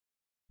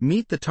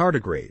Meet the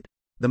tardigrade,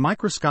 the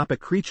microscopic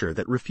creature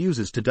that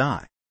refuses to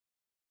die.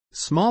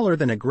 Smaller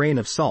than a grain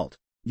of salt,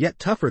 yet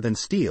tougher than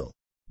steel,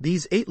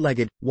 these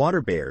 8-legged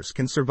water bears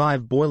can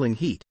survive boiling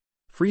heat,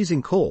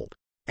 freezing cold,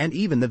 and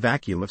even the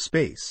vacuum of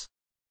space.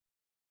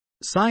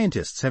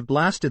 Scientists have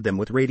blasted them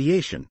with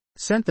radiation,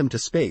 sent them to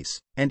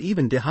space, and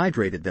even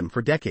dehydrated them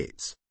for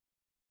decades.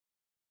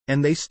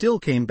 And they still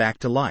came back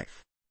to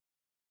life.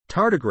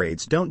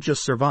 Tardigrades don't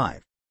just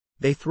survive.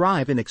 They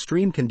thrive in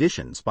extreme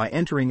conditions by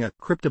entering a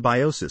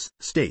cryptobiosis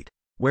state,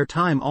 where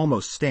time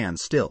almost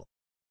stands still.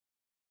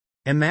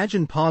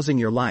 Imagine pausing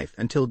your life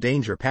until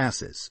danger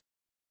passes.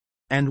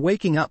 And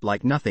waking up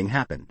like nothing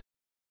happened.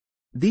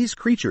 These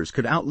creatures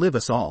could outlive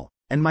us all,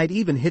 and might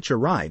even hitch a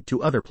ride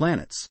to other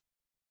planets.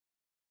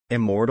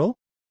 Immortal?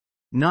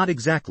 Not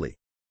exactly.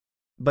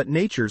 But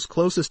nature's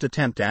closest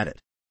attempt at it.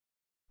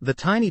 The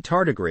tiny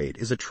tardigrade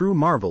is a true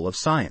marvel of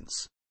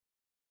science.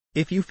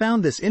 If you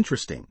found this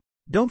interesting,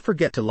 don't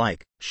forget to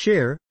like,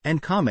 share,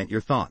 and comment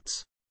your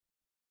thoughts.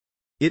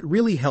 It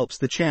really helps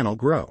the channel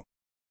grow.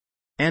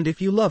 And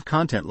if you love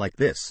content like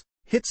this,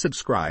 hit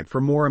subscribe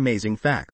for more amazing facts.